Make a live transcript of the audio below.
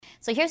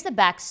So here's the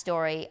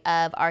backstory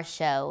of our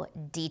show,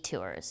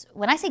 Detours.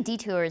 When I say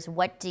detours,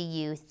 what do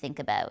you think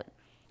about?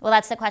 Well,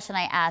 that's the question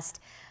I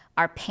asked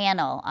our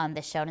panel on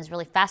the show, and it's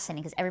really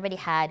fascinating because everybody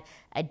had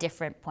a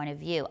different point of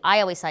view. I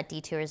always thought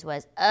detours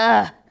was,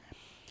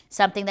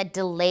 something that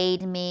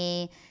delayed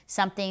me,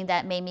 something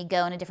that made me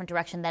go in a different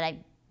direction that I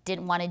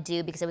didn't want to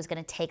do because it was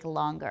going to take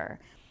longer.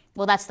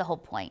 Well, that's the whole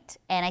point.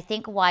 And I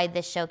think why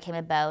this show came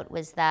about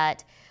was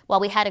that, well,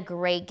 we had a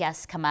great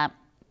guest come up,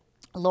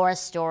 Laura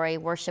Story,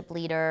 worship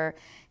leader,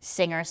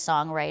 singer,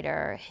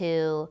 songwriter,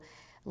 who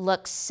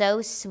looks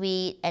so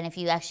sweet. And if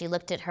you actually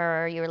looked at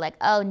her, you were like,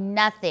 oh,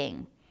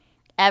 nothing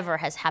ever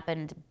has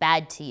happened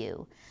bad to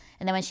you.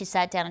 And then when she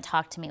sat down and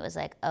talked to me, it was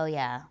like, oh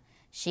yeah,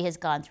 she has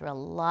gone through a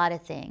lot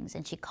of things.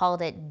 And she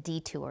called it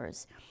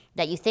detours,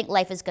 that you think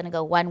life is going to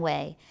go one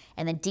way,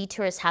 and then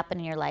detours happen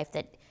in your life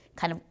that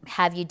kind of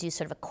have you do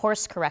sort of a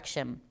course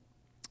correction,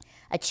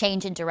 a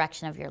change in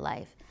direction of your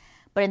life.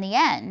 But in the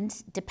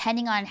end,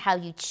 depending on how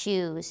you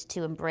choose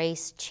to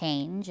embrace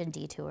change and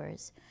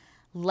detours,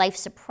 life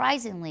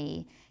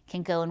surprisingly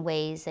can go in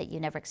ways that you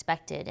never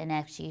expected. And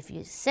actually, if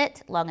you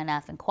sit long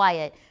enough and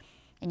quiet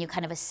and you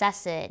kind of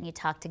assess it and you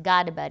talk to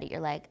God about it, you're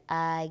like,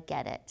 I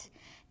get it.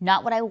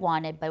 Not what I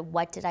wanted, but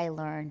what did I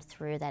learn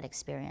through that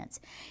experience?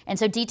 And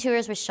so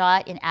Detours was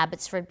shot in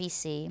Abbotsford,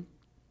 BC,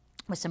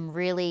 with some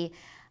really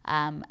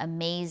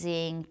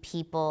amazing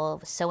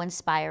people, so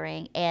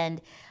inspiring.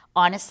 And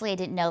honestly, I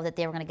didn't know that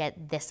they were going to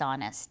get this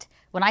honest.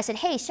 When I said,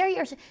 hey, share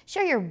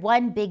your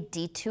one big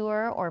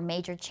detour or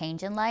major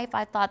change in life,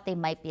 I thought they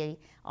might be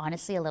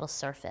honestly a little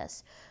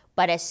surface.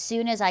 But as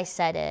soon as I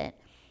said it,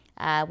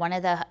 one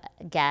of the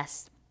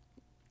guests,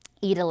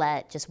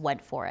 Idalette, just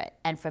went for it.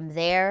 And from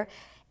there,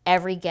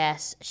 every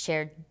guest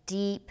shared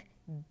deep,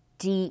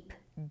 deep,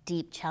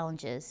 deep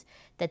challenges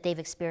that they've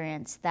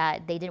experienced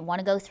that they didn't want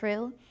to go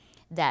through,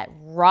 that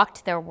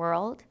rocked their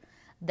world,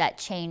 that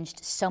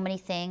changed so many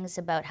things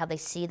about how they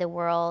see the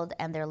world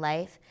and their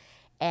life.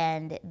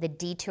 And the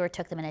detour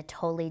took them in a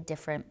totally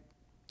different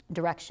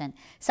direction.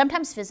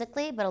 Sometimes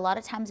physically, but a lot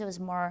of times it was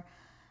more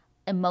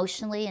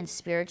emotionally and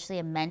spiritually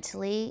and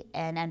mentally,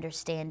 and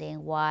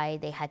understanding why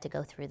they had to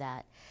go through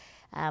that.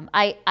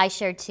 I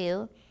shared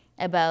too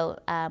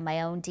about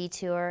my own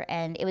detour,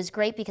 and it was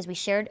great because we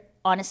shared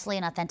honestly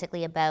and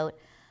authentically about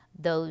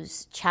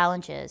those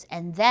challenges,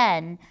 and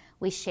then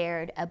we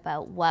shared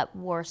about what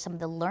were some of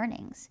the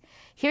learnings.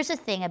 Here's the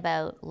thing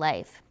about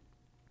life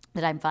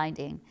that I'm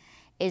finding,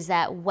 is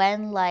that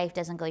when life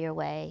doesn't go your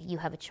way, you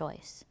have a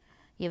choice.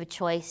 You have a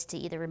choice to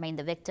either remain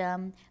the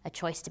victim, a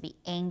choice to be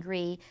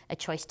angry, a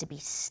choice to be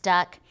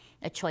stuck,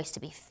 a choice to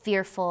be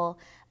fearful,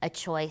 a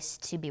choice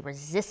to be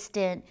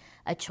resistant,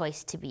 a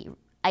choice to be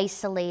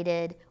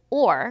isolated,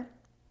 or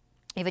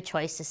you have a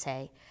choice to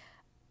say,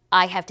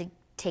 I have to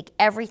take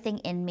everything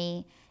in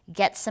me,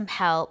 get some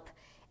help,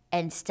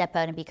 and step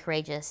out and be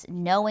courageous,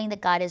 knowing that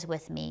God is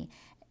with me,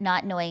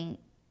 not knowing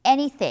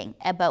anything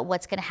about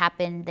what's going to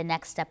happen the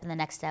next step and the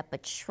next step,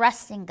 but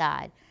trusting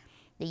God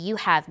that you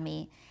have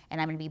me, and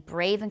I'm going to be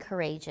brave and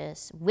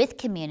courageous with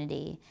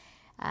community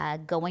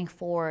going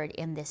forward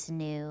in this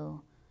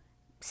new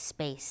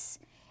space.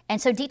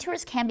 And so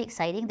detours can be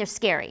exciting. They're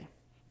scary.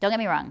 Don't get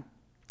me wrong.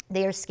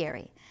 They are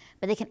scary.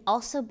 But they can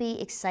also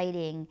be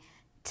exciting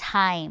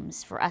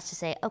times for us to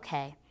say,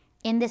 okay,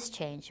 in this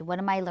change, what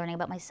am I learning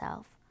about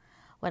myself?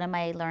 What am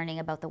I learning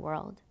about the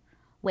world?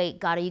 Wait,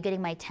 God, are you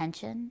getting my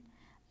attention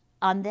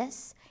on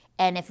this?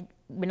 And if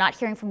we're not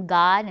hearing from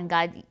God and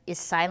God is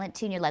silent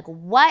too, and you're like,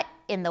 what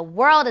in the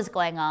world is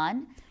going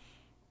on?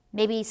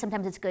 Maybe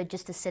sometimes it's good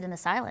just to sit in the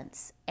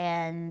silence,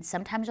 and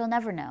sometimes you'll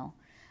never know.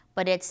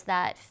 But it's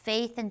that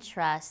faith and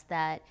trust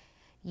that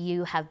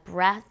you have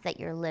breath,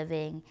 that you're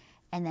living,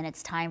 and then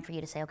it's time for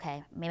you to say,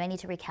 okay, maybe I need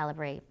to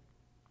recalibrate.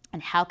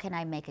 And how can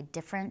I make a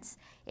difference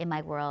in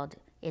my world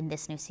in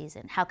this new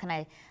season? How can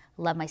I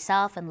love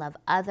myself and love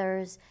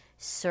others,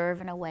 serve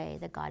in a way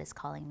that God is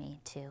calling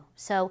me to?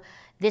 So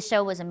this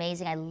show was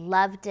amazing. I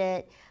loved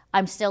it.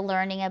 I'm still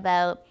learning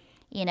about,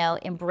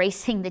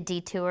 embracing the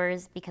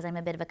detours because I'm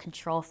a bit of a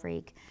control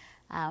freak.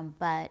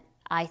 But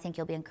I think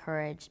you'll be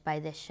encouraged by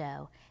this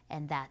show,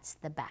 and that's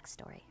the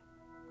backstory.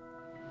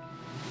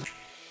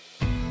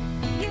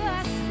 You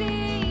are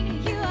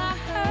seen, you are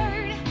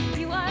heard,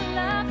 you are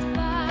loved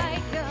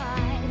by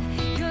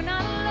God. You're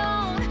not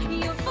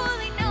alone, you're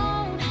fully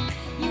known,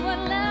 you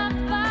are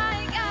loved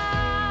by God.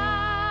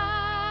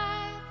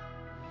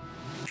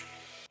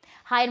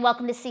 Hi, and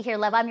welcome to See, Hear,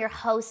 Love. I'm your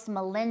host,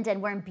 Melinda,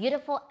 and we're in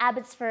beautiful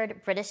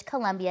Abbotsford, British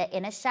Columbia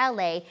in a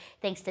chalet,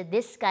 thanks to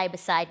this guy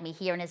beside me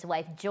here and his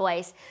wife,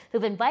 Joyce,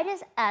 who've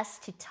invited us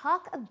to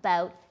talk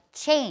about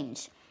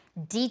change.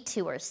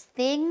 Detours,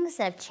 things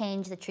that have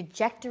changed the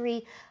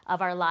trajectory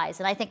of our lives.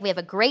 And I think we have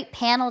a great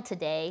panel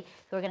today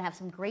who are going to have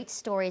some great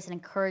stories and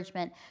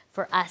encouragement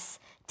for us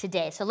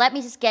today. So let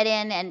me just get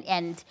in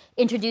and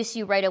introduce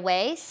you right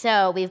away.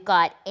 So we've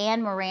got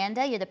Anne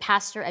Miranda. You're the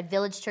pastor at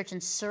Village Church in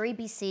Surrey,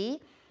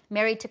 BC,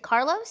 married to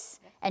Carlos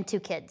and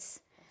 2 kids.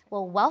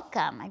 Well,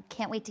 welcome. I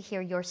can't wait to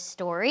hear your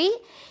story.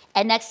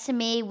 And next to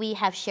me, we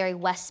have Sherry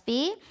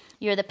Westby.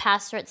 You're the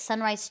pastor at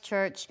Sunrise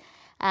Church,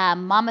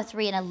 Mama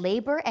 3, and a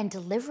labor and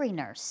delivery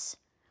nurse.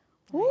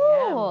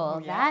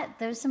 Ooh,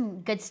 there's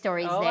some good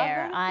stories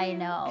there. I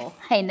know.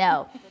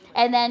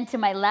 And then to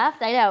my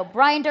left, I know,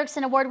 Brian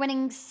Dirksen,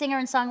 award-winning singer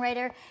and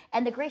songwriter,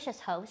 and the gracious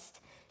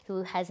host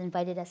who has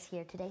invited us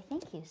here today.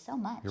 Thank you so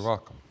much. You're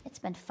welcome. It's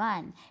been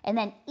fun. And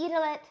then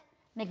Idalit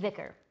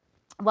McVicker.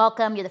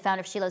 Welcome. You're the founder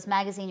of Shiloh's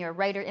Magazine. You're a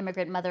writer,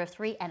 immigrant, mother of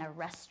 3, and a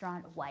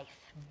restaurant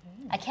wife.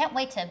 I can't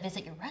wait to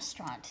visit your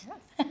restaurant.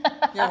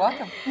 You're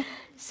welcome.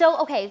 So,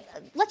 okay,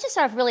 let's just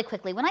start off really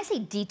quickly. When I say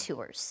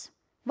detours,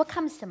 what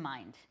comes to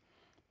mind?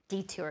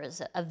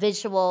 Detours, a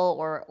visual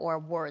or a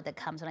word that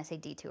comes when I say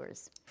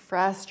detours?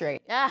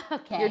 Frustrated.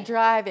 Okay. You're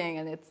driving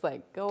and it's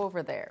like, go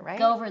over there, right?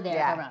 Go over there,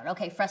 Yeah. go around.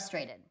 Okay,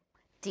 frustrated.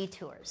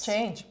 Detours.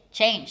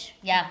 Change.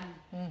 Yeah.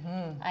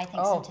 I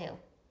think so too.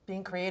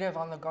 Being creative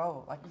on the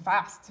go, like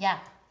fast. Yeah.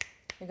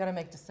 You got to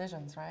make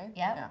decisions, right?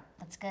 Yep. Yeah.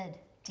 That's good.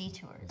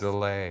 Detours.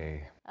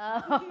 Delay.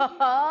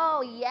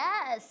 Oh,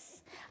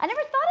 yes. I never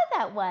thought of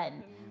that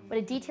one. But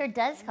a detour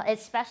does,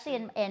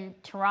 especially in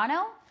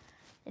Toronto,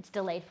 it's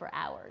delayed for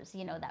hours.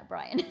 You know that,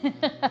 Brian.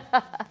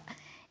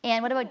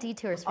 And what about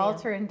detours for you?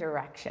 Alter in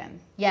direction.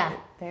 Yeah.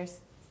 There's,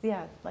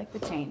 like the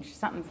change.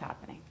 Something's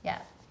happening. Yeah.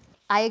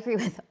 I agree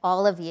with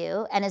all of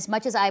you. And as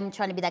much as I'm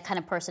trying to be that kind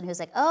of person who's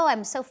like, oh,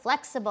 I'm so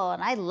flexible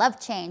and I love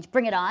change,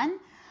 bring it on,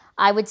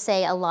 I would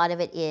say a lot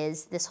of it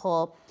is this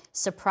whole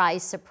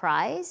surprise.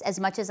 As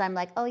much as I'm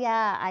like, oh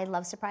yeah, I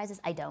love surprises,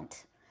 I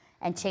don't.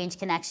 And change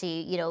can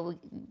actually,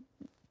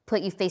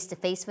 put you face to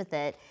face with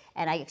it.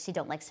 And I actually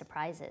don't like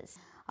surprises.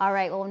 All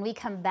right, well, when we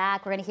come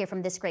back, we're going to hear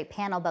from this great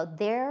panel about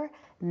their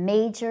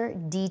major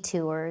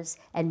detours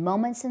and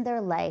moments in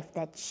their life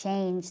that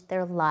changed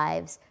their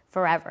lives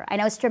forever. I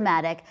know it's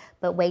dramatic,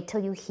 but wait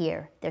till you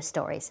hear their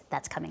stories.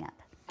 That's coming up.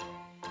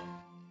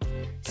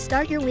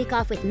 Start your week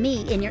off with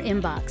me in your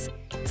inbox.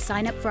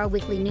 Sign up for our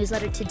weekly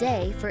newsletter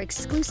today for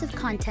exclusive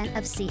content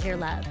of See Hear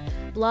Love,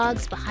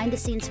 blogs,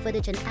 behind-the-scenes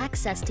footage, and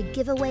access to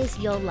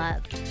giveaways you'll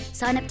love.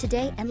 Sign up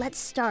today and let's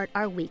start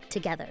our week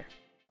together.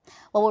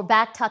 Well, we're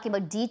back talking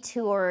about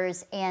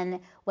detours, and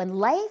when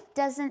life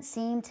doesn't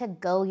seem to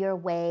go your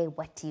way,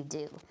 what do you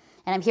do?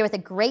 And I'm here with a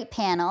great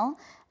panel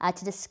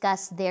to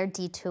discuss their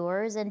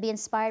detours and be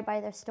inspired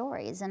by their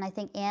stories. And I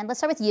think, Anne, let's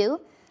start with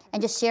you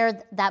and just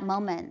share that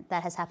moment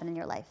that has happened in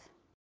your life.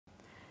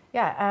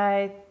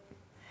 Yeah,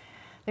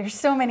 there's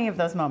so many of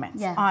those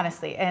moments,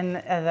 honestly, and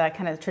the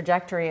kind of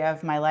trajectory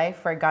of my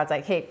life where God's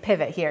like, hey,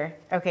 pivot here.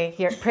 Okay,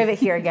 here, pivot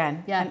here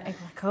again. And I'm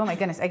like, oh my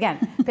goodness, again,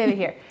 pivot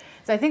here.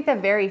 So I think the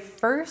very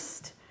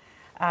first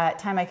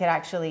time I could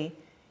actually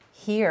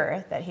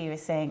hear that he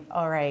was saying,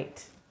 all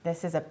right,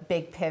 this is a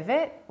big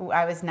pivot.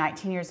 I was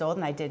 19 years old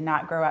and I did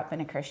not grow up in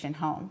a Christian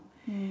home.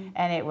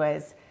 And it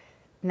was,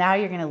 now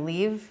you're going to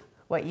leave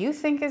what you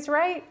think is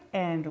right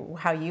and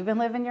how you've been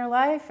living your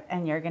life,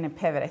 and you're going to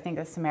pivot. I think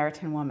of the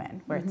Samaritan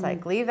woman, where it's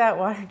like, leave that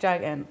water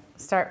jug and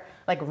start,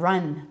 like,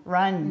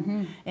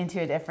 run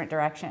into a different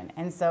direction.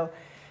 And so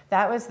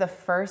that was the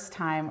first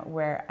time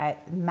where a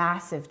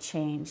massive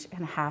change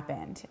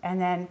happened.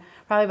 And then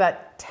probably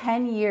about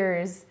 10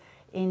 years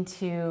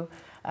into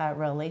a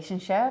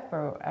relationship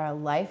or a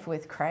life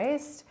with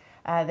Christ,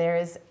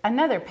 there's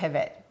another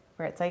pivot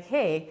where it's like,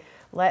 hey,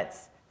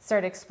 let's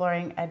start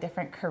exploring a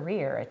different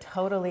career, a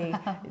totally,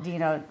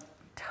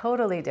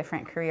 totally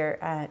different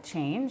career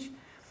change.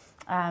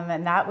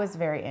 And that was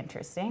very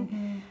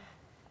interesting.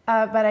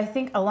 But I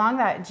think along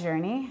that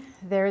journey,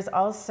 there's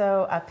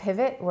also a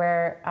pivot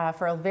where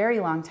for a very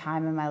long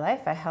time in my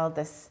life, I held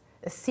this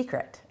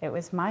secret. It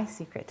was my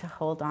secret to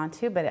hold on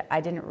to, but I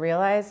didn't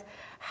realize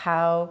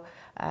how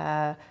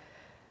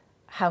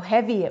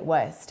heavy it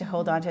was to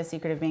hold on to a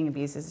secret of being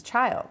abused as a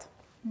child.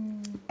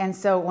 And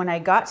so when I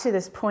got to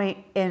this point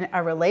in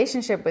a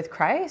relationship with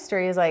Christ,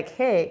 where he was like,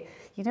 hey,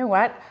 you know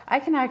what? I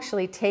can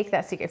actually take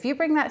that secret. If you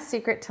bring that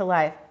secret to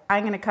life,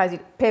 I'm going to cause you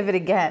to pivot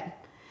again.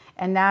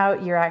 And now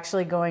you're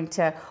actually going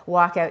to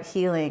walk out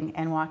healing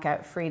and walk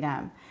out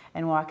freedom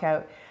and walk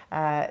out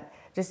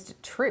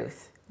just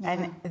truth.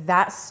 And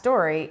that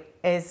story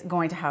is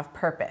going to have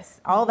purpose.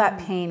 All that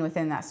pain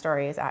within that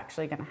story is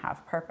actually going to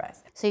have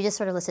purpose. So you just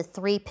sort of listed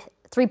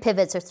three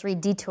pivots or 3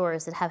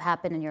 detours that have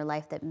happened in your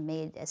life that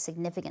made a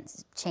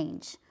significant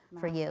change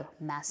for you.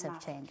 Massive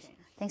change.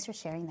 Thanks for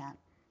sharing that.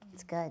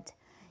 It's good.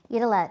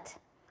 Idalit,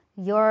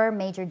 your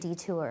major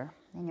detour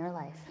in your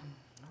life.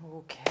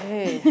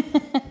 Okay.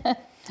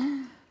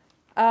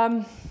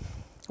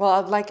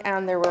 Well, like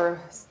Anne, there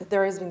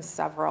has been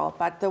several,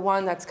 but the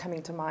one that's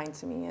coming to mind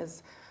to me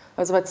is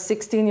I was about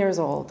 16 years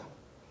old,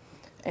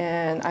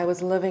 and I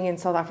was living in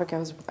South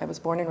Africa. I was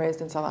born and raised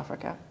in South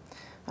Africa.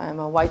 I'm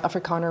a white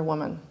Afrikaner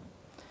woman,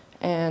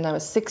 and I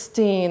was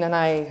 16, and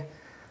I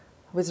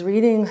was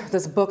reading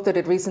this book that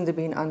had recently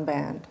been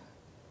unbanned.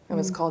 It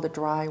was called A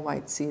Dry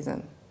White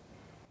Season.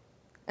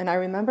 And I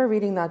remember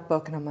reading that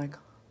book, and I'm like,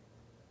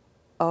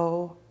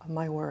 oh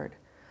my word,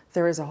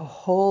 there is a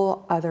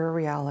whole other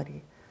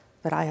reality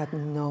that I had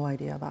no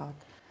idea about.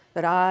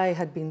 that I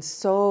had been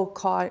so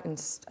caught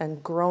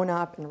and grown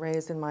up and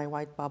raised in my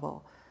white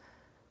bubble.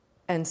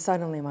 And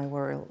suddenly my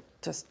world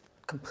just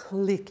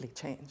completely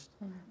changed.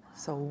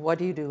 So what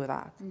do you do with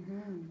that?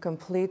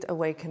 Complete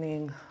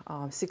awakening.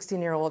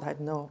 16-year-old had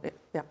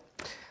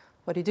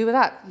what do you do with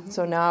that?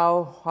 So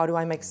now how do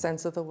I make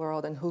sense of the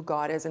world and who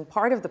God is? And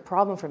part of the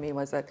problem for me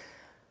was that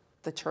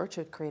the church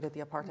had created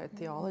the apartheid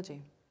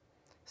theology.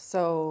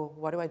 So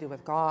what do I do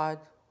with God?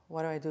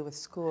 What do I do with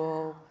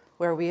school?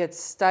 Where we had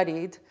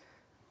studied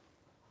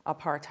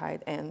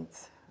apartheid and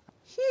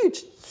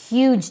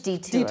huge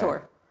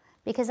detour.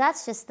 Because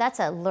that's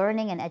a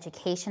learning and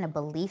education, a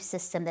belief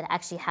system that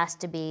actually has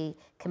to be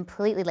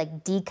completely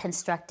like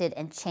deconstructed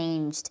and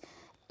changed.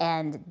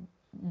 And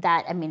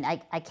that, I mean,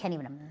 I can't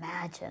even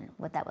imagine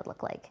what that would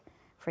look like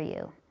for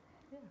you.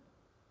 Yeah.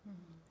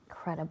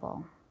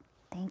 Incredible.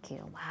 Thank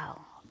you.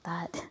 Wow.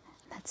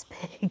 That's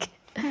big.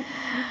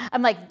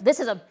 I'm like, this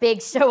is a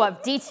big show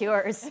of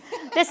detours.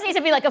 This needs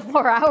to be like a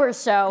 4-hour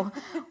show.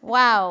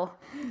 Wow.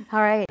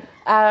 All right.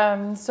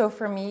 So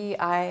for me,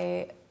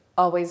 I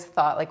always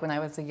thought, like when I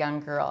was a young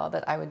girl,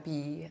 that I would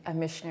be a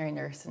missionary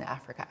nurse in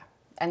Africa.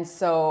 And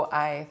so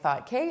I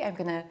thought, okay, I'm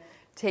gonna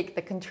take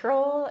the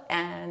control,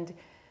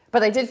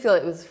 but I did feel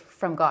it was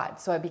from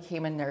God. So I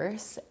became a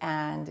nurse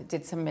and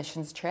did some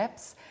missions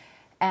trips,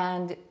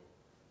 and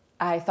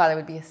I thought I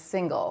would be a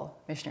single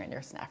missionary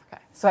nurse in Africa.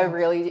 So I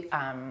really,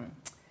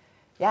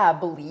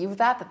 believed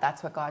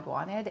that's what God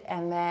wanted.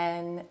 And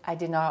then I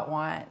did not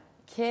want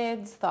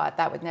kids, thought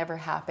that would never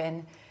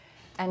happen.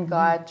 And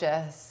God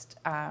just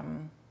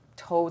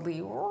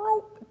totally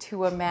roped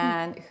to a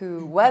man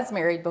who was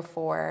married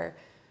before,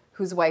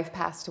 whose wife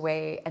passed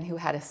away, and who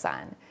had a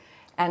son.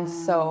 And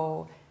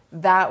so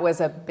that was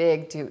a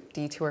big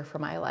detour for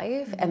my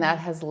life, and that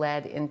has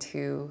led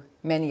into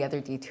many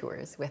other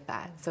detours with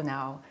that. So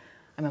now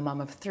I'm a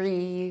mom of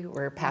 3,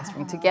 we're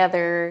pastoring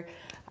together,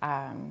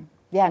 and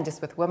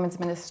just with women's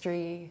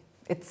ministry.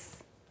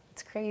 It's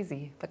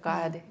crazy, but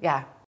God,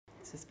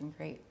 it's just been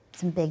great.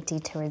 Some big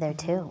detour there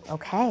too.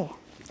 Okay,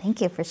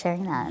 thank you for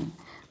sharing that.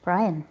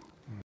 Brian.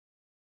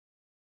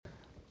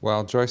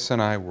 Well, Joyce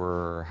and I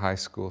were high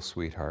school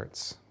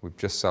sweethearts. We've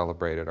just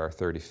celebrated our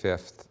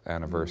 35th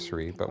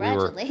anniversary, but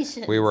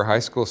we were high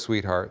school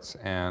sweethearts,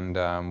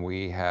 and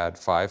we had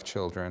 5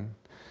 children,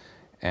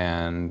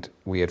 and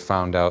we had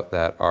found out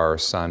that our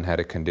son had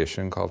a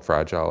condition called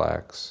Fragile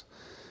X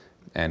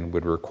and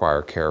would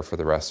require care for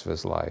the rest of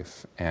his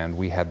life. And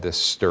we had this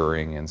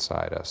stirring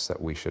inside us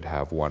that we should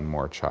have one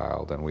more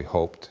child, and we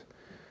hoped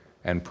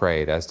and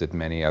prayed, as did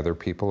many other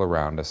people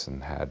around us,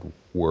 and had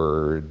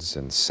words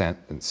and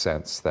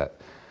sense that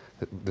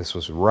this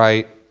was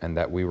right, and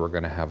that we were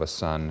going to have a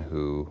son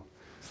who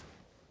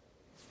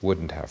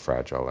wouldn't have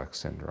Fragile X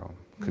syndrome,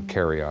 could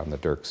carry on the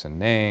Dirksen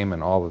name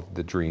and all of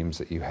the dreams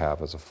that you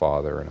have as a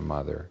father and a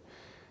mother.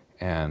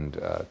 And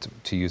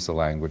to use the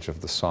language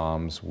of the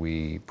Psalms,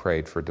 we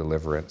prayed for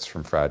deliverance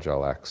from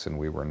Fragile X, and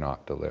we were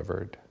not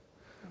delivered.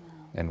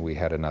 And we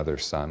had another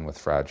son with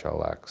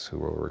Fragile X who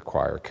will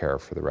require care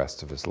for the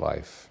rest of his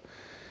life.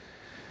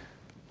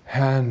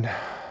 And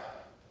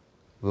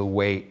the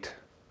weight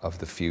of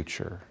the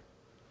future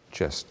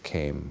just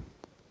came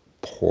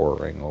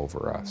pouring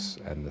over us,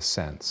 and the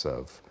sense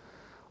of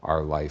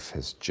our life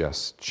has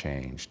just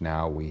changed.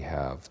 Now we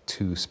have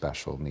 2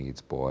 special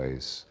needs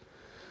boys,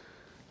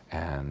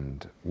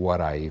 and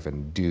what I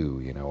even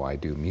do, I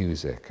do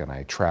music and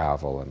I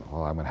travel, and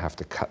I'm gonna have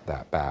to cut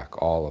that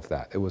back, all of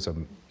that. It was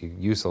you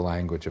use the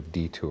language of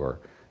detour.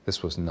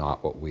 This was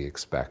not what we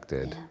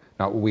expected,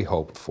 not what we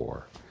hoped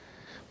for.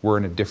 We're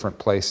in a different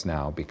place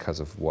now because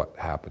of what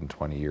happened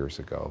 20 years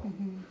ago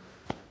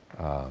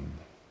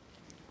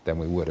than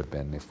we would have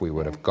been if we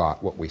would have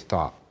got what we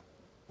thought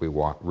we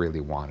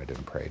really wanted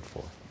and prayed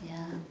for.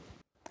 Yeah.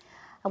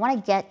 I want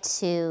to get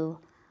to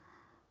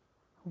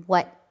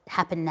what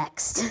happened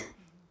next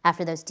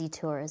after those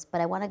detours, but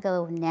I want to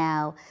go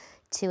now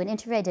to an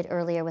interview I did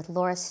earlier with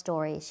Laura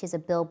Story. She's a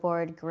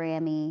Billboard,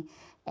 Grammy,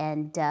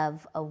 and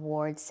Dove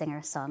Award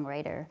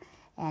singer-songwriter,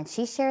 and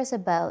she shares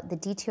about the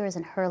detours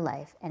in her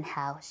life and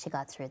how she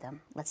got through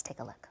them. Let's take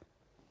a look.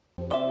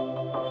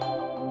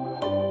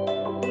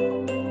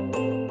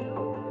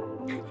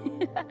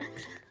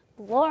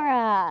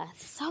 Laura,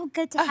 so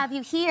good to have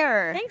you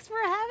here. Thanks for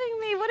having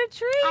me. What a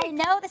treat. I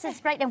know, this is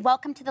great, and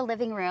welcome to the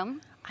living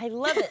room. I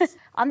love it.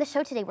 On the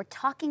show today, we're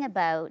talking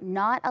about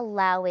not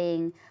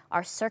allowing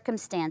our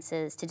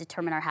circumstances to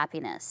determine our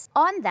happiness.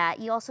 On that,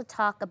 you also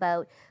talk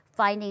about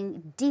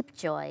finding deep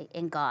joy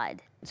in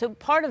God. So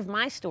part of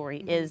my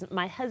story is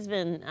my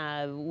husband,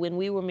 when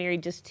we were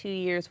married just 2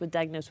 years, was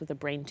diagnosed with a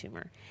brain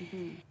tumor.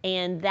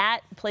 And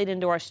that played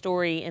into our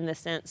story in the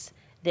sense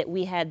that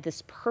we had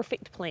this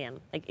perfect plan,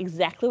 like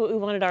exactly what we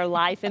wanted our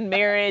life and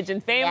marriage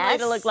and family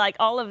to look like,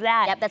 all of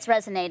that. Yep, that's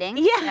resonating.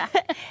 Yeah.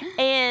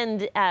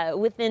 And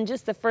within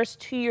just the first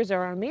 2 years of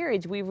our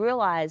marriage, we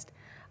realized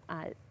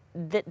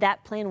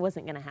that plan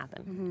wasn't going to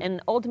happen.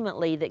 And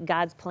ultimately, that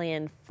God's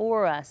plan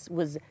for us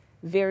was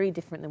very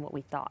different than what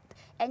we thought.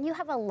 And you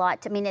have a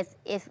lot to,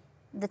 if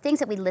the things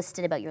that we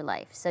listed about your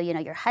life, so,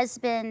 your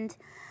husband,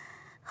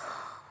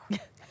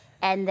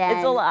 And then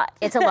It's a lot.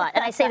 It's a lot.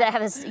 And I say that I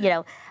have this,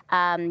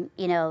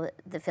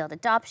 the failed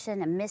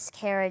adoption, a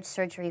miscarriage,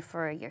 surgery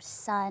for your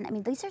son. I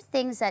mean, these are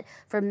things that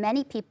for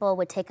many people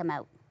would take them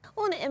out.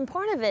 Well, and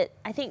part of it,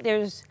 I think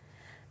there's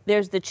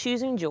the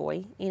choosing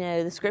joy.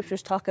 The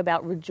scriptures talk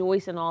about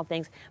rejoice in all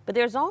things, but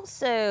there's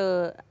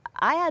also,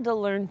 I had to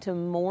learn to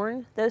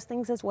mourn those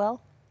things as well.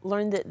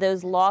 Learn that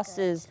those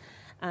losses,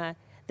 that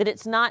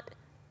it's not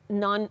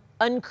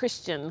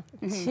unchristian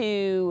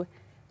to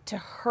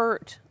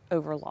hurt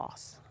over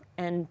loss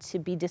and to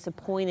be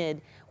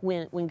disappointed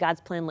when God's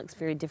plan looks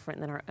very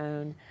different than our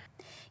own.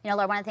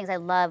 Laura, one of the things I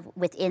love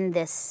within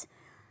this,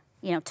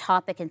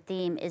 topic and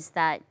theme is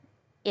that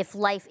if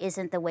life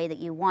isn't the way that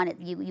you want it,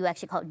 you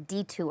actually call it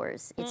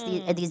detours. It's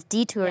these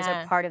detours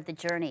are part of the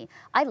journey.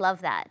 I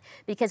love that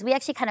because we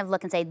actually kind of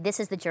look and say, this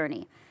is the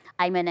journey.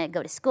 I'm going to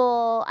go to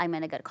school, I'm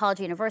going to go to college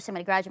or university, I'm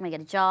going to graduate, I'm going to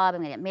get a job,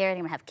 I'm going to get married, I'm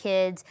going to have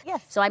kids.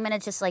 Yes. So I'm going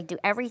to just do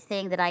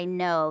everything that I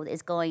know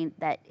is going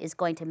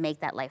to make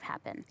that life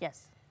happen.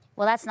 Yes.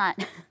 Well, that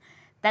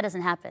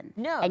doesn't happen.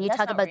 No, and you that's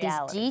talk not about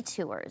reality. these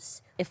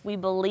detours. If we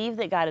believe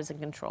that God is in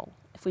control,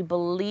 if we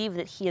believe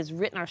that He has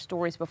written our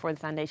stories before the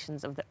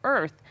foundations of the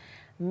earth,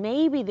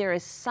 maybe there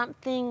is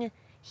something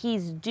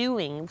He's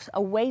doing,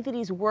 a way that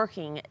He's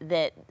working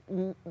that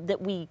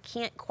we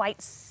can't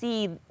quite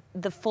see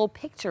the full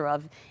picture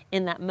of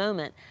in that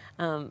moment.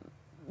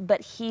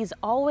 But He's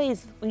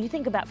always, when you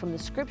think about from the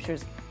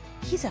scriptures,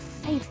 He's a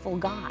faithful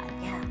God.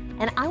 Yeah.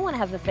 And I want to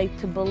have the faith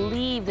to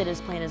believe that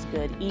His plan is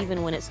good,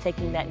 even when it's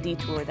taking that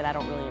detour that I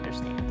don't really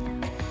understand.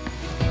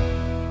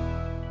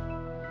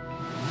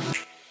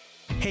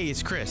 Hey,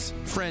 it's Chris,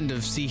 friend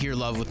of See Hear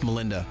Love with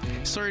Melinda.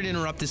 Sorry to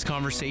interrupt this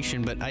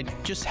conversation, but I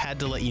just had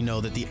to let you know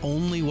that the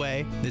only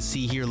way that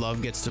See Hear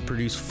Love gets to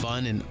produce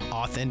fun and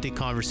authentic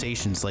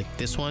conversations like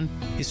this one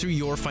is through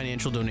your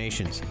financial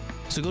donations.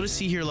 So go to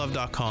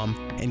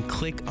SeeHearLove.com and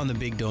click on the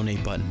big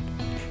donate button.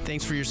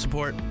 Thanks for your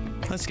support.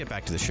 Let's get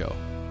back to the show.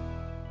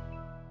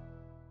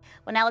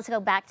 Well, now let's go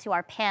back to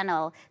our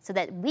panel so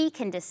that we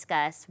can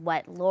discuss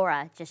what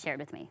Laura just shared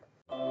with me.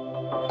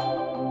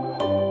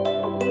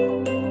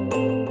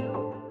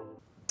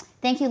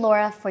 Thank you,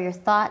 Laura, for your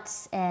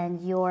thoughts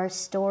and your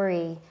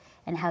story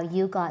and how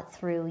you got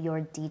through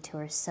your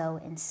detour.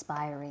 So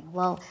inspiring.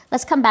 Well,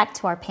 let's come back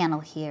to our panel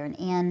here. And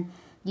Anne,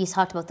 you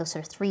talked about those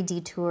sort of 3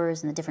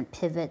 detours and the different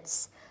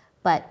pivots,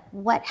 but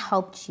what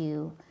helped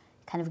you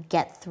kind of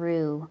get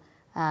through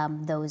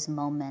those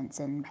moments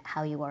and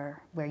how you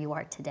are where you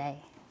are today?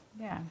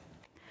 Yeah.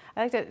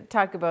 I like to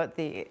talk about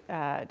the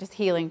just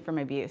healing from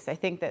abuse. I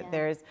think that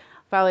there's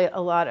probably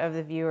a lot of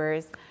the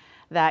viewers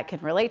that can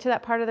relate to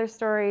that part of their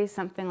story.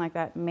 Something like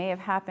that may have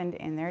happened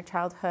in their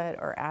childhood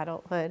or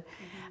adulthood.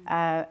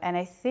 And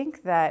I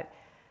think that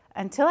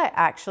until I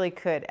actually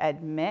could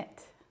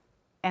admit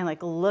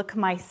and look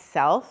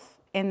myself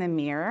in the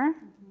mirror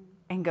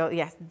and go,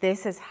 yes,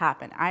 this has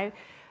happened.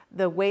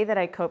 The way that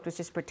I coped was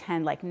just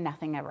pretend like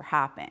nothing ever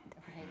happened.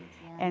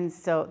 And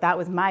so that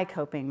was my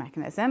coping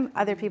mechanism.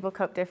 Other people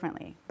cope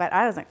differently. But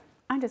I was like,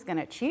 I'm just going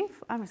to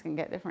achieve. I'm just going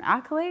to get different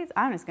accolades.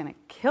 I'm just going to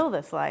kill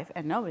this life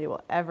and nobody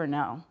will ever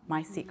know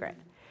my secret.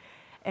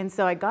 And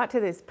so I got to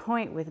this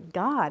point with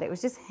God. It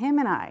was just Him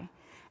and I.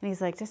 And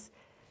He's like, just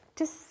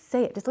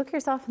say it. Just look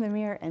yourself in the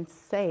mirror and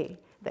say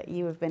that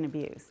you have been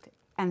abused.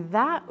 And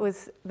that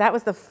was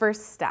the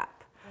first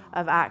step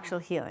of actual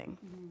healing.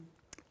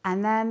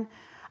 And then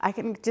I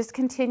can just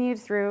continue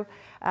through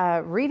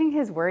reading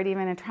His Word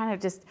even and trying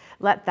to just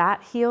let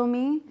that heal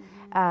me.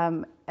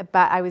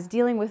 But I was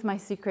dealing with my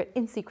secret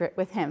in secret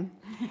with Him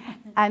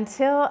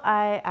until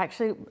I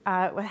actually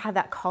had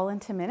that call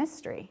into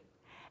ministry.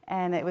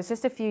 And it was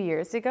just a few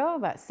years ago,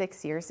 about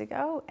 6 years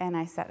ago, and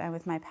I sat down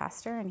with my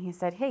pastor and he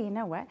said, hey, you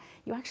know what?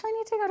 You actually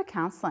need to go to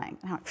counseling.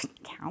 And I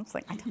went,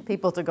 counseling? I tell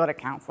people to go to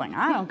counseling.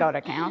 I don't go to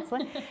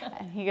counseling.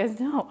 And he goes,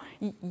 no,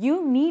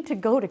 you need to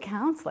go to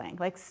counseling.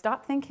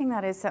 Stop thinking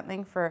that is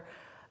something for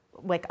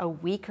a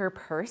weaker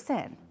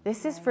person.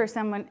 This is for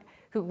someone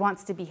who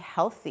wants to be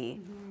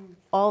healthy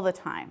all the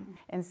time.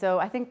 And so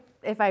I think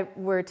if I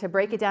were to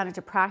break it down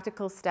into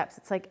practical steps,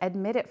 it's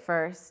admit it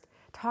first,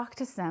 talk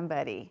to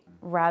somebody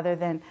rather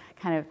than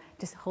kind of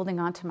just holding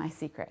on to my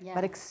secret,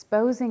 but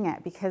exposing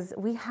it because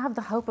we have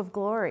the hope of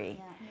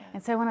glory.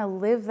 And so I want to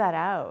live that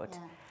out,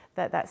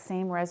 that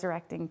same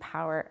resurrecting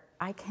power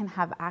I can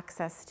have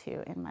access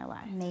to in my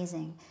life.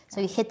 Amazing.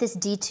 So you hit this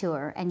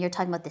detour and you're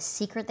talking about the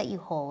secret that you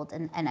hold,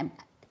 and a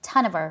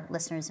ton of our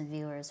listeners and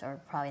viewers are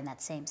probably in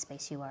that same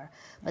space you are,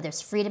 but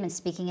there's freedom in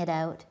speaking it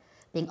out,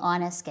 being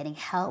honest, getting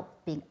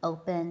help, being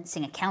open,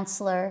 seeing a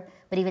counselor,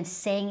 but even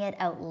saying it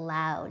out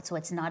loud so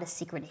it's not a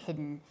secret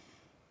hidden.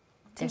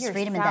 There's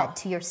freedom in that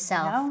to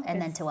yourself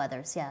and then to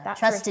others. Yeah,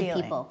 trusted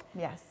people.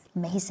 Yes.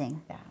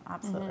 Amazing. Yeah,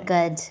 absolutely.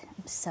 Good.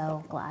 I'm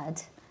so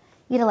glad.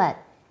 Idalette.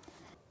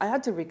 I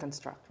had to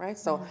reconstruct, right?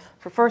 So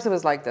for first it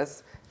was like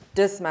this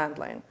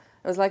dismantling.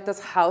 It was like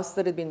this house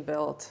that had been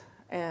built,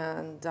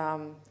 and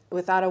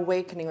without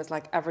awakening, it was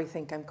like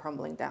everything came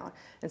crumbling down.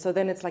 And so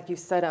then it's like you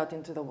set out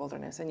into the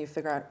wilderness and you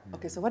figure out,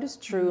 okay, so what is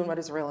true and what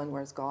is real and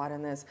where's God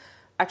in this?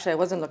 actually I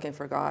wasn't looking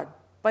for God,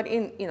 but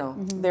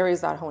there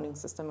is that honing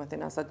system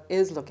within us that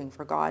is looking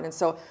for God. And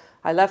so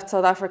I left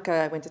South Africa,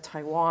 I went to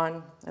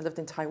Taiwan, I lived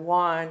in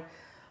Taiwan,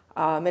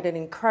 met an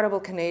incredible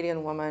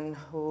Canadian woman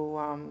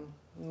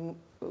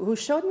who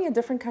showed me a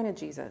different kind of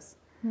Jesus.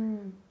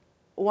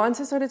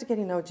 Once I started to get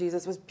to know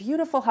Jesus, it was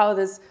beautiful how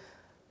this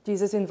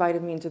Jesus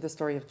invited me into the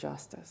story of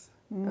justice.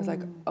 I was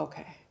like,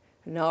 okay,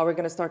 now we're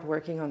going to start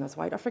working on this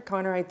white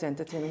Afrikaner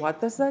identity, and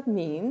what does that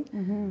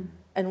mean?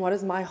 And what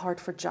is my heart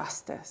for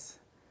justice?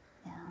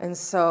 Yeah. And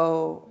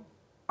so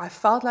I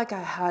felt like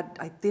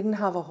I didn't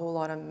have a whole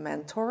lot of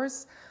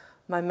mentors.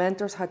 My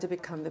mentors had to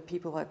become the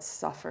people that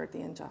suffered the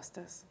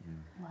injustice.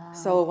 Wow.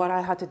 So what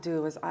I had to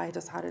do was I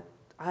just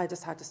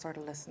had to start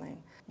listening.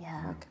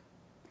 Yeah.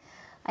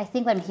 I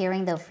think what I'm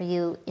hearing though for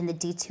you in the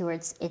detour,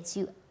 it's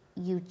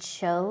you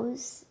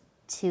chose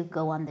to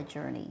go on the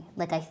journey.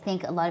 Like I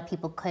think a lot of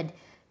people could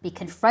be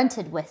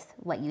confronted with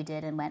what you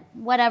did and went,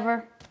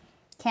 whatever,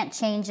 can't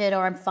change it,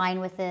 or I'm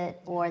fine with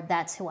it, or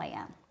that's who I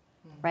am,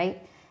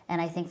 right? And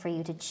I think for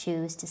you to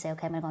choose to say,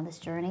 okay, I'm gonna go on this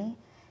journey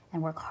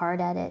and work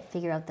hard at it,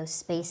 figure out those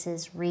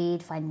spaces,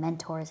 read, find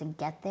mentors, and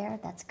get there,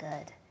 that's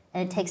good.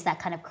 And it takes that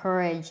kind of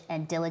courage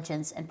and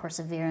diligence and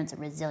perseverance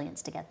and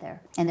resilience to get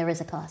there. And there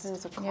is a cost. There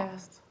is a cost. Yeah.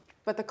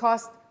 But the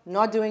cost,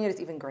 not doing it,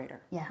 is even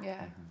greater.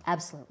 Yeah,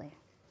 absolutely.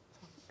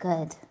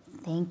 Good,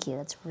 thank you,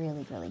 that's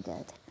really, really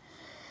good.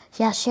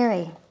 Yeah,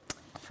 Sherry,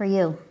 for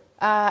you.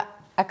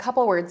 A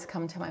couple words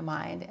come to my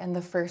mind, and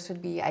the first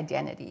would be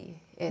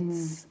identity.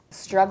 It's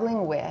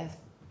struggling with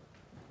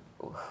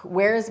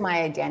where is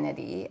my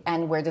identity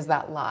and where does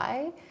that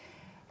lie?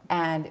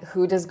 And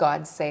who does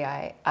God say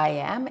I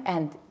am?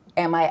 And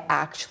am I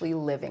actually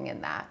living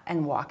in that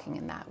and walking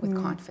in that with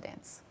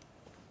confidence?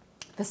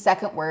 The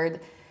second word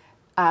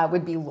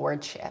would be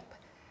lordship.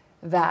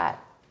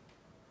 That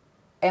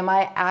am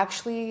I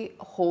actually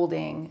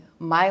holding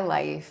my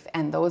life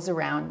and those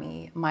around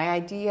me, my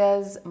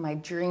ideas, my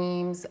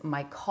dreams,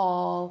 my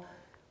call,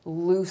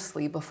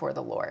 loosely before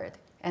the Lord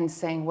and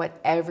saying,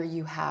 whatever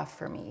you have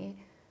for me,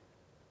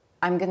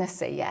 I'm going to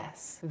say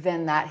yes.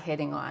 Then that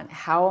hitting on,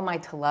 how am I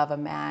to love a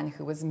man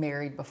who was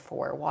married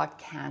before,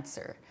 walked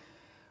cancer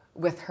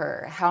with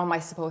her? How am I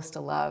supposed to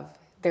love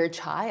their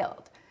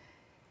child?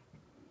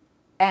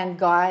 And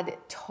God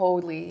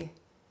totally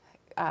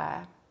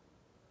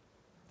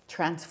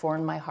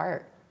transformed my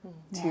heart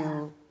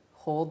to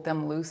hold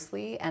them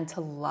loosely and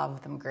to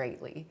love them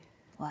greatly.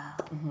 Wow.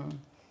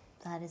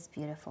 That is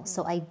beautiful.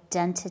 So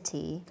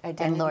identity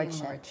and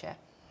lordship.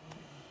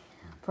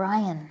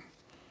 Brian.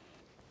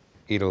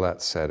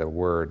 Idelette said a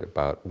word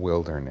about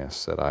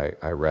wilderness that I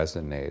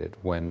resonated.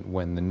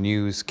 When the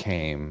news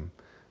came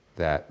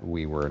that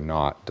we were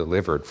not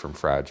delivered from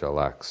Fragile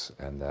X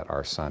and that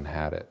our son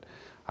had it,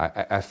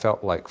 I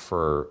felt like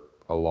for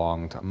a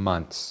long time,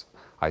 months,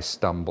 I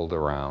stumbled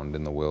around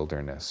in the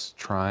wilderness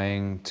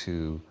trying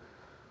to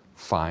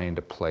find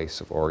a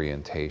place of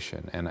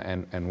orientation.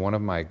 And one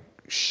of my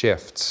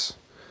shifts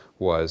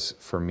was,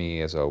 for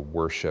me as a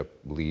worship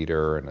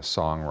leader and a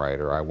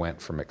songwriter, I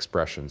went from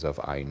expressions of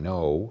I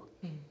know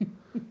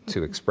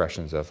to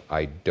expressions of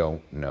I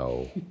don't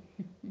know,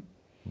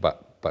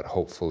 but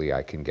hopefully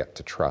I can get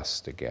to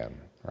trust again,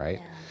 right?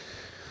 Yeah.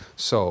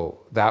 So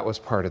that was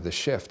part of the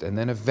shift. And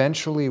then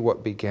eventually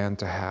what began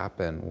to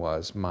happen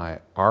was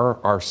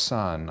our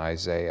son,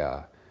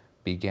 Isaiah,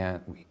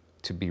 began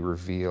to be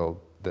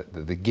revealed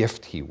the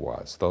gift he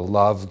was, the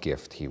love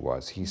gift he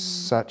was. He's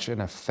such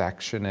an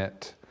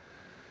affectionate,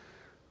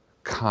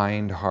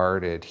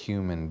 kind-hearted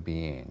human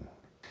being.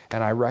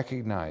 And I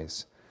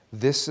recognize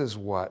this is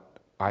what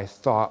I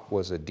thought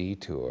was a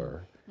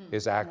detour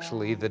is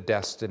actually the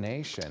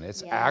destination.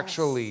 It's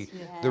actually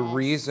the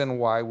reason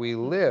why we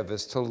live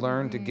is to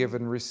learn to give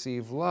and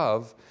receive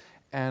love.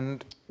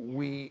 And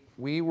we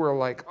were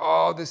like,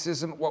 oh, this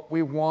isn't what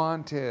we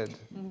wanted.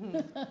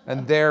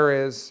 And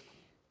there is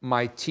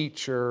my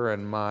teacher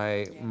and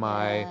my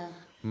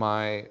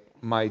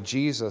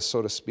Jesus,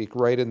 so to speak,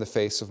 right in the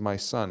face of my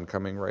son,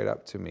 coming right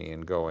up to me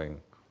and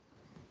going,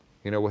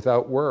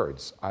 without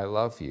words, I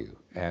love you.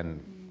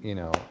 And,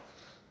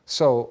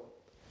 so,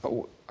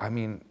 I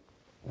mean,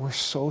 we're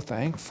so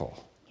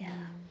thankful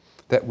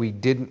that we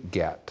didn't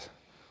get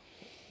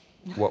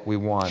what we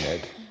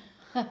wanted.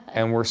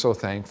 And we're so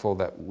thankful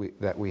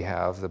that we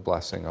have the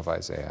blessing of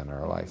Isaiah in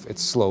our life. It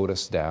slowed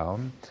us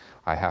down.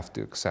 I have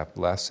to accept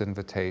less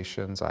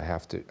invitations. I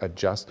have to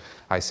adjust.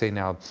 I say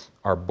now,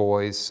 our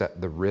boys set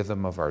the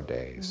rhythm of our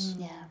days.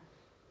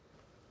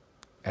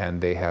 And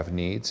they have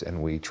needs,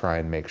 and we try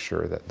and make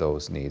sure that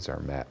those needs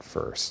are met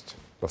first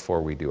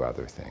before we do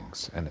other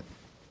things.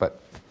 But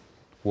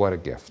what a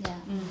gift.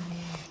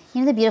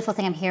 Yeah. The beautiful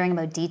thing I'm hearing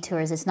about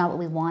detours, it's not what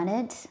we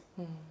wanted.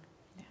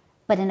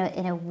 But in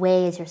a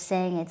way, as you're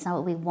saying, it's not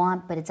what we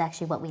want, but it's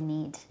actually what we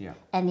need. Yeah.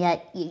 And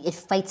yet it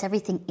fights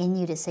everything in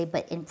you to say,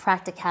 but in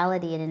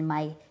practicality and in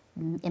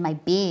my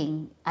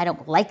being, I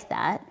don't like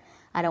that.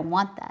 I don't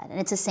want that. And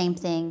it's the same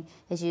thing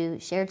as you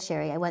shared,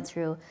 Sherry. I went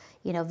through,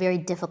 very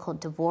difficult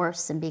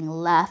divorce, and being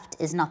left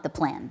is not the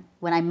plan.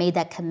 When I made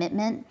that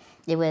commitment,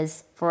 it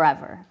was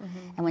forever.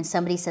 And when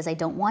somebody says, I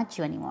don't want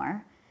you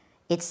anymore,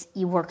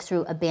 you work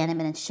through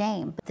abandonment and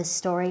shame. But the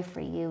story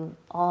for you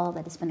all,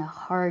 that it's been a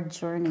hard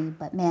journey,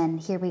 but man,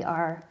 here we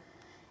are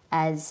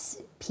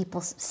as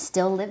people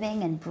still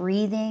living and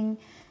breathing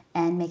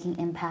and making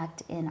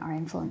impact in our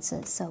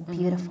influences. So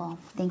beautiful.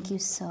 Thank you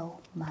so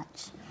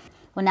much.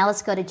 Well, now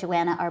let's go to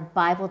Joanna, our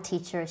Bible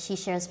teacher. She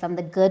shares from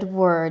the good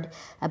word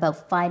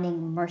about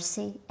finding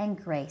mercy and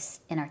grace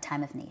in our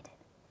time of need.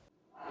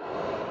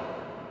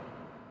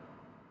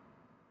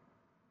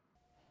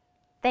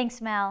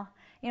 Thanks, Mel.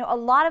 A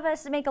lot of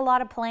us make a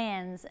lot of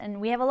plans,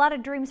 and we have a lot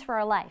of dreams for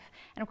our life.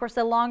 And of course,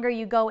 the longer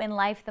you go in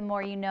life, the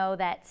more you know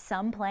that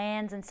some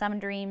plans and some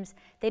dreams,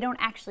 they don't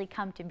actually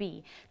come to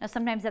be. Now,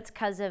 sometimes that's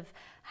because of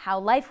how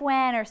life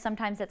went, or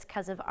sometimes that's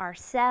because of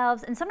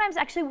ourselves. And sometimes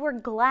actually we're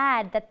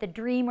glad that the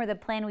dream or the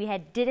plan we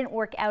had didn't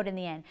work out in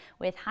the end.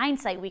 With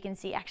hindsight, we can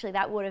see actually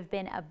that would have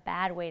been a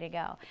bad way to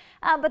go.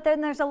 But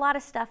then there's a lot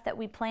of stuff that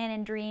we plan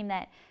and dream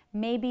that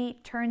maybe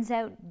turns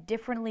out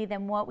differently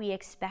than what we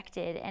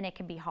expected, and it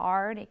can be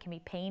hard, it can be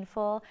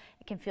painful,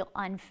 it can feel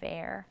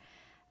unfair.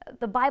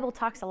 The Bible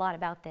talks a lot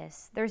about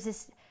this. There's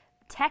this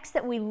text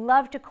that we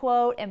love to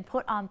quote and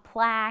put on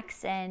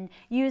plaques and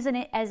use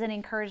it as an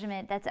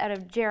encouragement. That's out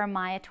of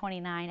Jeremiah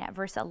 29 at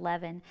verse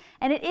 11.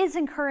 And it is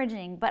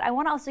encouraging, but I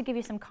want to also give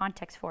you some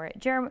context for it.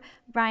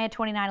 Jeremiah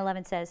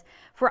 29:11 says,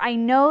 "For I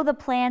know the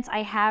plans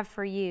I have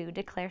for you,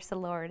 declares the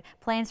Lord,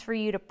 plans for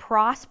you to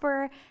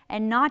prosper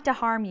and not to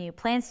harm you,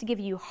 plans to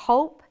give you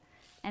hope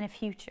and a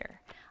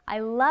future." I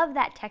love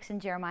that text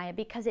in Jeremiah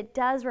because it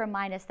does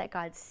remind us that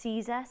God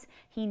sees us,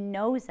 He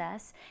knows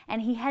us,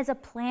 and He has a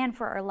plan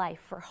for our life,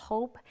 for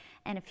hope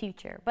and a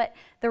future. But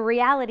the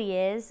reality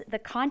is, the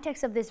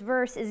context of this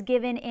verse is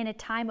given in a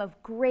time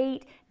of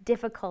great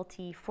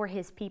difficulty for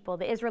His people.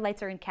 The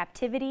Israelites are in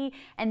captivity,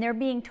 and they're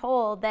being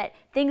told that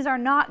things are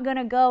not going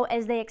to go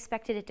as they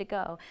expected it to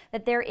go,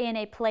 that they're in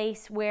a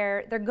place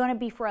where they're going to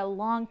be for a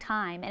long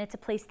time, and it's a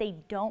place they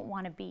don't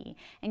want to be.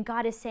 And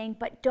God is saying,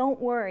 but don't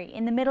worry,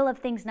 in the middle of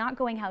things not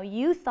going how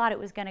you thought it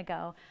was going to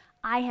go,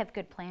 I have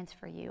good plans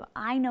for you.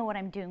 I know what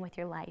I'm doing with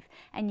your life,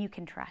 and you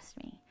can trust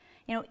me.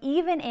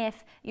 Even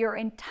if your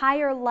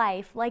entire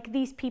life, like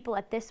these people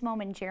at this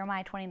moment in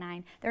Jeremiah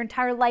 29, their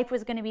entire life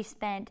was going to be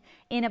spent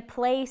in a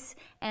place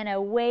and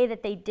a way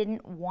that they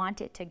didn't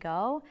want it to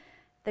go,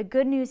 the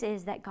good news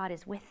is that God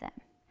is with them,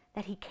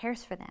 that He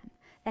cares for them,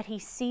 that He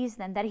sees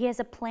them, that He has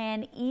a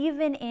plan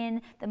even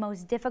in the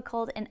most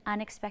difficult and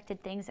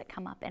unexpected things that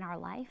come up in our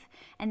life,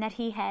 and that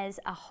He has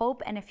a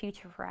hope and a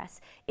future for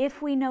us.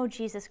 If we know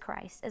Jesus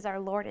Christ as our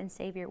Lord and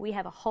Savior, we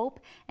have a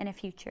hope and a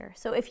future.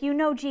 So if you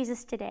know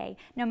Jesus today,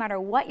 no matter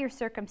what your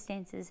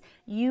circumstances,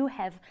 you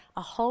have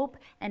a hope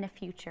and a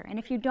future. And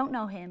if you don't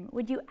know Him,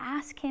 would you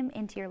ask Him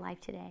into your life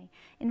today?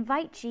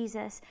 Invite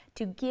Jesus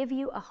to give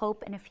you a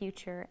hope and a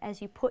future as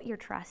you put your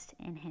trust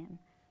in Him.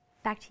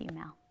 Back to you,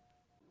 Mel.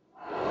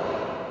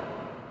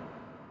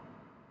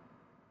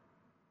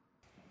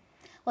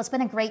 Well, it's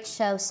been a great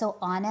show, so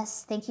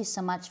honest. Thank you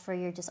so much for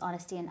your just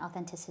honesty and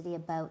authenticity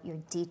about your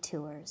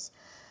detours.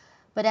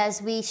 But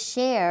as we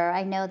share,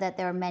 I know that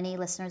there are many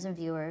listeners and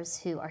viewers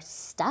who are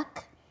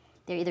stuck.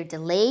 They're either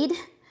delayed,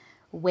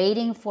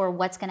 waiting for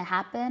what's going to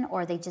happen,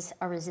 or they just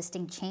are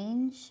resisting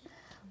change.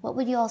 What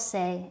would you all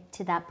say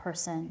to that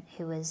person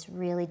who is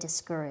really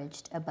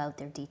discouraged about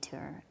their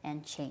detour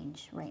and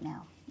change right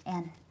now?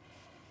 Anne?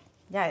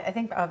 Yeah, I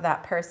think of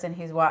that person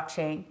who's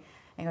watching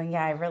and going,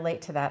 yeah, I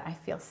relate to that. I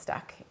feel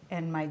stuck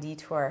in my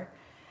detour.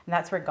 And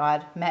that's where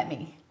God met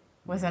me,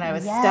 was when I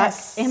was stuck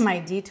in my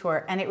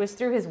detour. And it was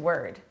through His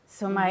word.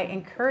 So my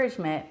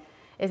encouragement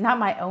is not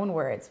my own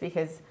words,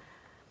 because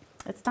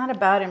it's not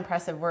about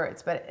impressive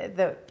words, but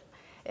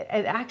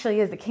it actually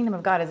is, the kingdom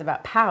of God is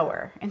about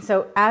power. And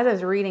so as I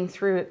was reading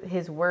through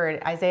His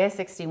word, Isaiah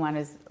 61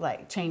 has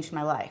changed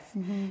my life,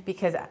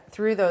 because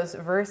through those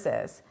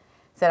verses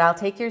said, I'll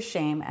take your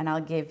shame and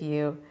I'll give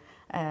you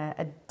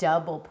a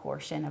double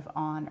portion of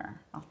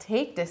honor. I'll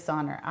take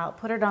dishonor, I'll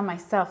put it on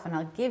myself, and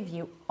I'll give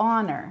you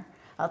honor.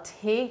 I'll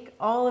take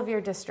all of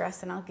your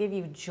distress and I'll give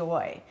you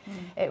joy.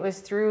 It was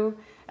through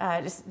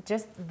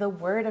just the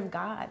word of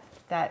God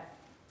that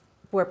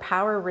where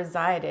power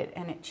resided,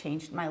 and it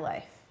changed my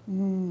life.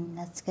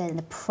 That's good. And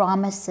the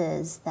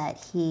promises that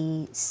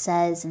He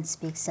says and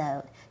speaks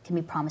out can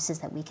be promises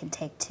that we can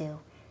take too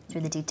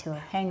through the detour.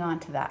 Hang on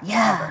to that.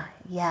 Yeah,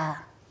 yeah.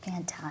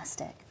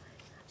 Fantastic.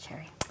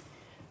 Sherry?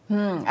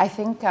 I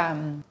think,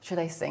 should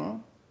I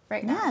sing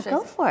right now? Yeah,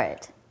 go for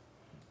it.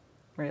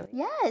 Really?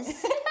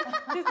 Yes.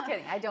 Just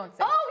kidding, I don't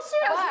sing. Oh,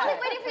 sure, I was really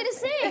waiting for you to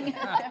sing.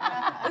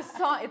 The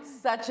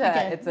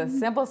song, it's a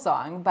simple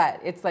song, but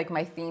it's like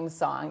my theme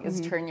song is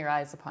Turn Your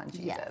Eyes Upon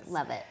Jesus. Yeah,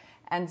 love it.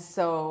 And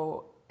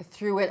so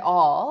through it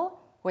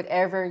all,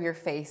 whatever you're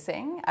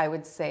facing, I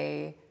would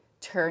say,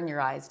 turn your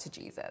eyes to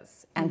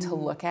Jesus and to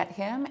look at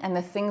Him, and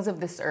the things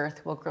of this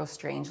earth will grow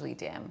strangely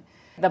dim.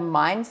 The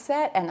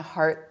mindset and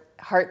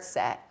heart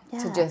set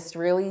to just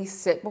really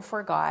sit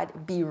before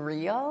God, be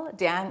real.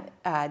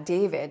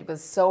 David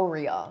was so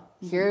real.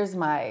 Here's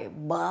my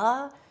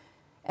blah,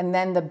 and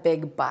then the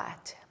big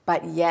but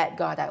yet,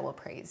 God, I will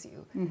praise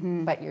you.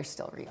 But you're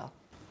still real.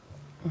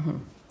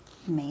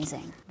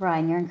 Amazing.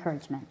 Brian, your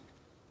encouragement.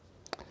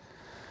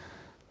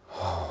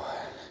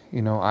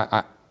 You know,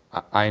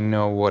 I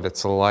know what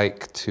it's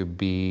like to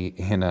be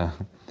in a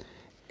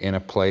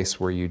place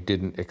where you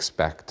didn't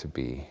expect to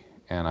be.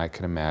 And I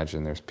can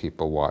imagine there's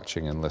people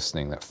watching and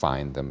listening that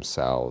find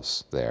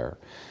themselves there.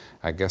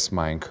 I guess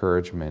my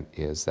encouragement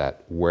is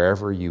that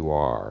wherever you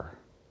are,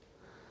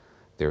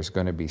 there's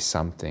going to be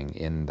something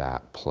in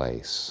that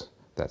place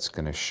that's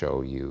going to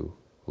show you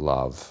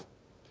love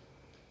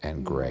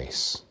and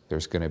grace.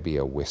 There's going to be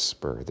a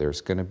whisper.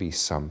 There's going to be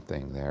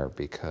something there,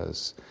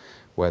 because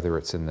whether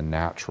it's in the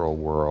natural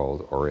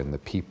world or in the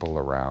people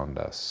around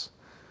us,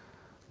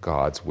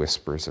 God's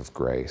whispers of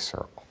grace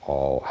are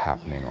all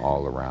happening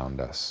all around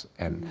us.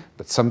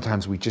 But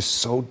sometimes we just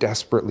so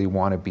desperately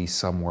want to be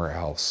somewhere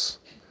else.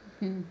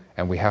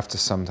 And we have to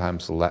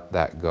sometimes let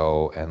that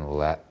go and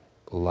let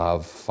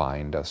love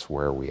find us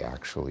where we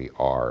actually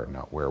are,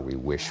 not where we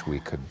wish we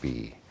could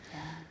be.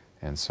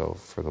 And so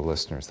for the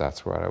listeners,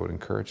 that's what I would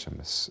encourage them,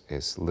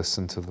 is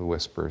listen to the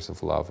whispers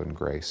of love and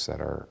grace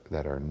that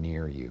are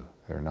near you.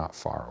 They're not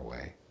far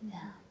away. Yeah,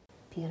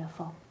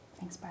 beautiful.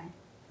 Thanks, Brian.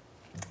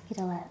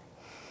 Idelette.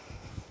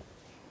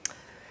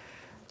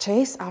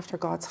 Chase after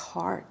God's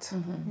heart.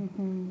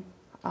 And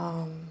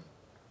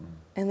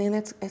then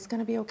it's going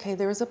to be okay.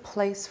 There is a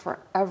place for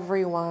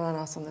every one of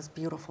us on this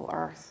beautiful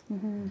earth.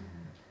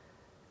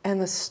 And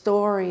the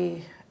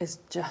story is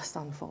just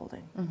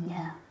unfolding.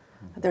 Yeah.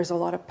 There's a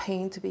lot of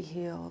pain to be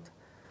healed,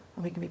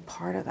 and we can be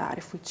part of that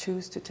if we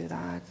choose to do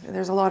that.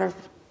 There's a lot of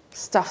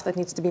stuff that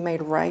needs to be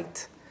made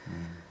right,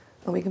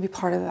 and we can be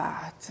part of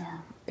that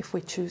if we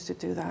choose to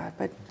do that.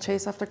 But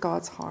chase after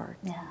God's heart.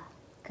 Yeah,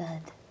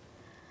 good.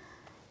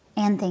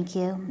 And thank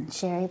you,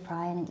 Sherry,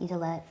 Brian, and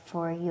Idelette,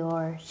 for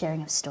your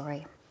sharing of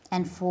story,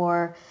 and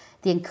for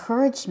the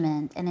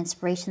encouragement and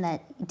inspiration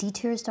that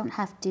detours don't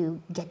have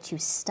to get you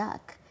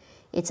stuck.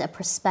 It's a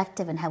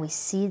perspective and how we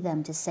see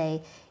them to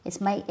say it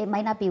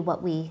might not be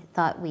what we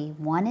thought we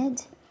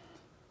wanted,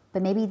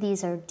 but maybe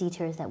these are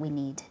detours that we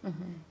need.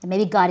 And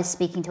maybe God is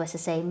speaking to us to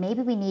say,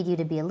 maybe we need you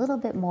to be a little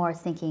bit more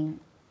thinking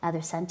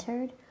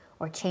other-centered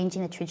or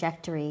changing the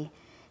trajectory,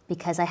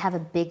 because I have a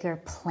bigger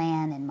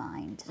plan in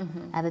mind.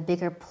 I have a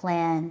bigger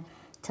plan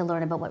to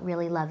learn about what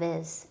really love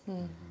is.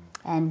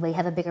 And we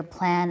have a bigger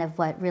plan of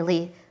what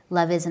really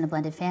love is in a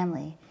blended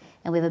family.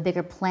 And we have a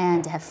bigger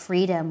plan to have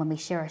freedom when we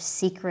share our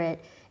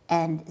secret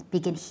and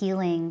begin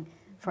healing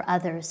for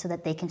others so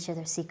that they can share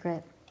their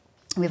secret.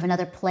 We have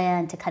another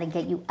plan to kind of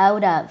get you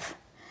out of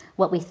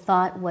what we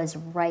thought was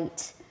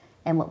right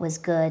and what was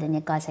good, and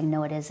yet God's saying,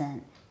 no, it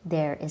isn't.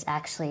 There is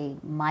actually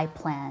my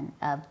plan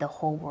of the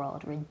whole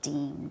world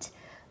redeemed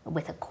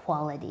with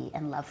equality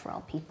and love for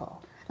all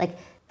people. Like,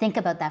 think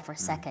about that for a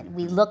second.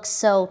 We look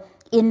so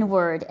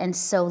inward and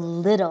so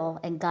little,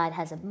 and God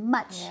has a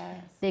much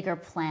bigger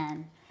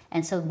plan.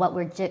 And so what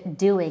we're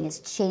doing is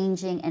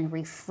changing and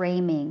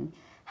reframing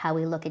how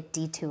we look at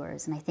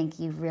detours. And I think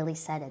you really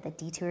said it, that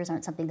detours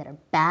aren't something that are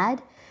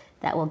bad,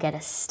 that will get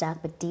us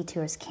stuck, but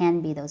detours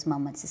can be those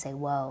moments to say,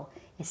 whoa,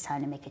 it's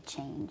time to make a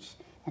change.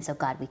 And so,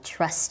 God, we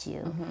trust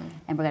you,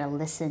 and we're going to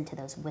listen to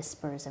those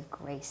whispers of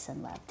grace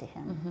and love to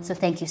him. So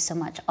thank you so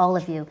much, all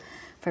of you,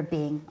 for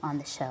being on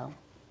the show.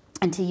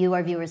 And to you,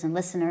 our viewers and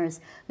listeners,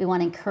 we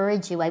want to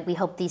encourage you. We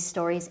hope these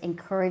stories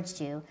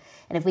encouraged you.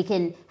 And if we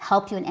can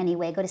help you in any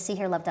way, go to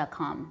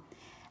seehearlove.com.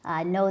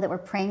 Know that we're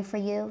praying for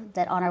you,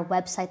 that on our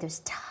website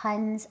there's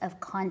tons of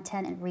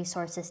content and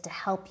resources to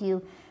help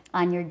you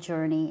on your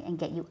journey and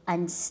get you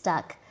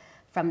unstuck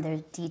from their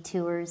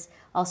detours.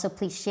 Also,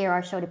 please share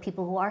our show to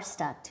people who are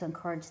stuck, to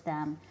encourage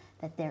them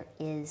that there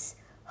is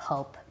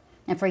hope.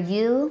 And for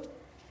you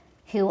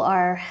who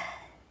are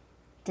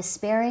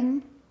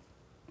despairing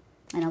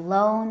and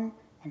alone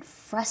and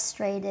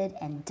frustrated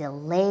and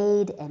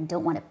delayed and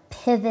don't want to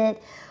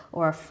pivot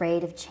or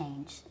afraid of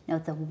change, know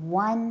the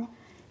one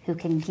who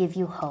can give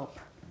you hope,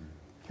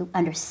 who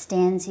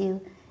understands you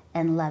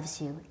and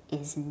loves you,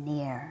 is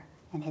near.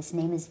 And his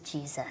name is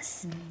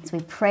Jesus. So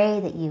we pray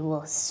that you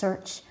will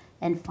search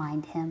and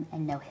find him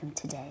and know him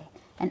today.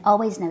 And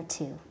always know,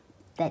 too,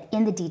 that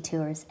in the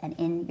detours and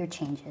in your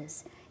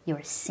changes, you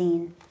are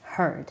seen,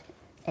 heard,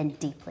 and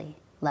deeply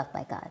loved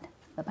by God.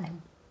 Bye-bye.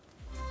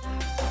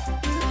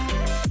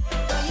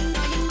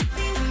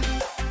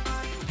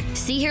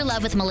 See Hear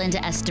Love with Melinda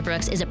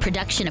Estabrooks is a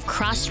production of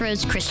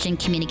Crossroads Christian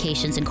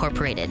Communications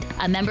Incorporated,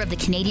 a member of the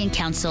Canadian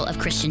Council of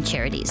Christian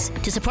Charities.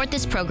 To support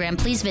this program,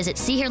 please visit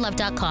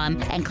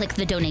seehearlove.com and click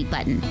the donate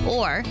button,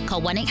 or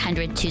call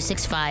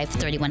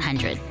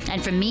 1-800-265-3100.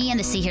 And from me and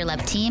the See Hear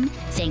Love team,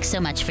 thanks so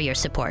much for your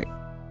support.